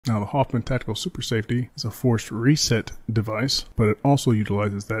Now, the Hoffman Tactical Super Safety is a forced reset device, but it also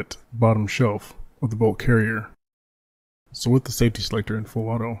utilizes that bottom shelf of the bolt carrier. So with the safety selector in full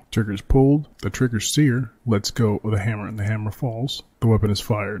auto, trigger is pulled, the trigger Sear lets go of the hammer and the hammer falls, the weapon is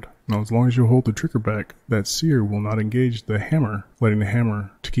fired. Now as long as you hold the trigger back, that Sear will not engage the hammer, letting the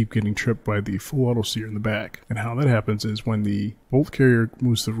hammer to keep getting tripped by the full auto Sear in the back. And how that happens is when the bolt carrier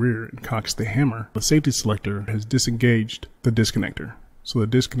moves to the rear and cocks the hammer, the safety selector has disengaged the disconnector. So the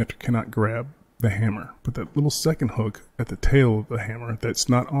disconnector cannot grab the hammer, but that little second hook at the tail of the hammer that's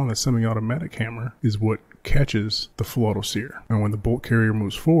not on the semi-automatic hammer is what catches the full auto Sear. And when the bolt carrier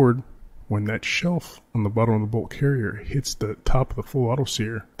moves forward, when that shelf on the bottom of the bolt carrier hits the top of the full auto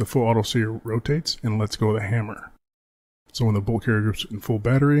Sear rotates and lets go of the hammer. So when the bolt carrier grips in full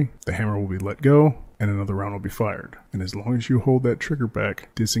battery, the hammer will be let go and another round will be fired. And as long as you hold that trigger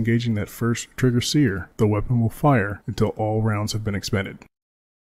back, disengaging that first trigger Sear, the weapon will fire until all rounds have been expended.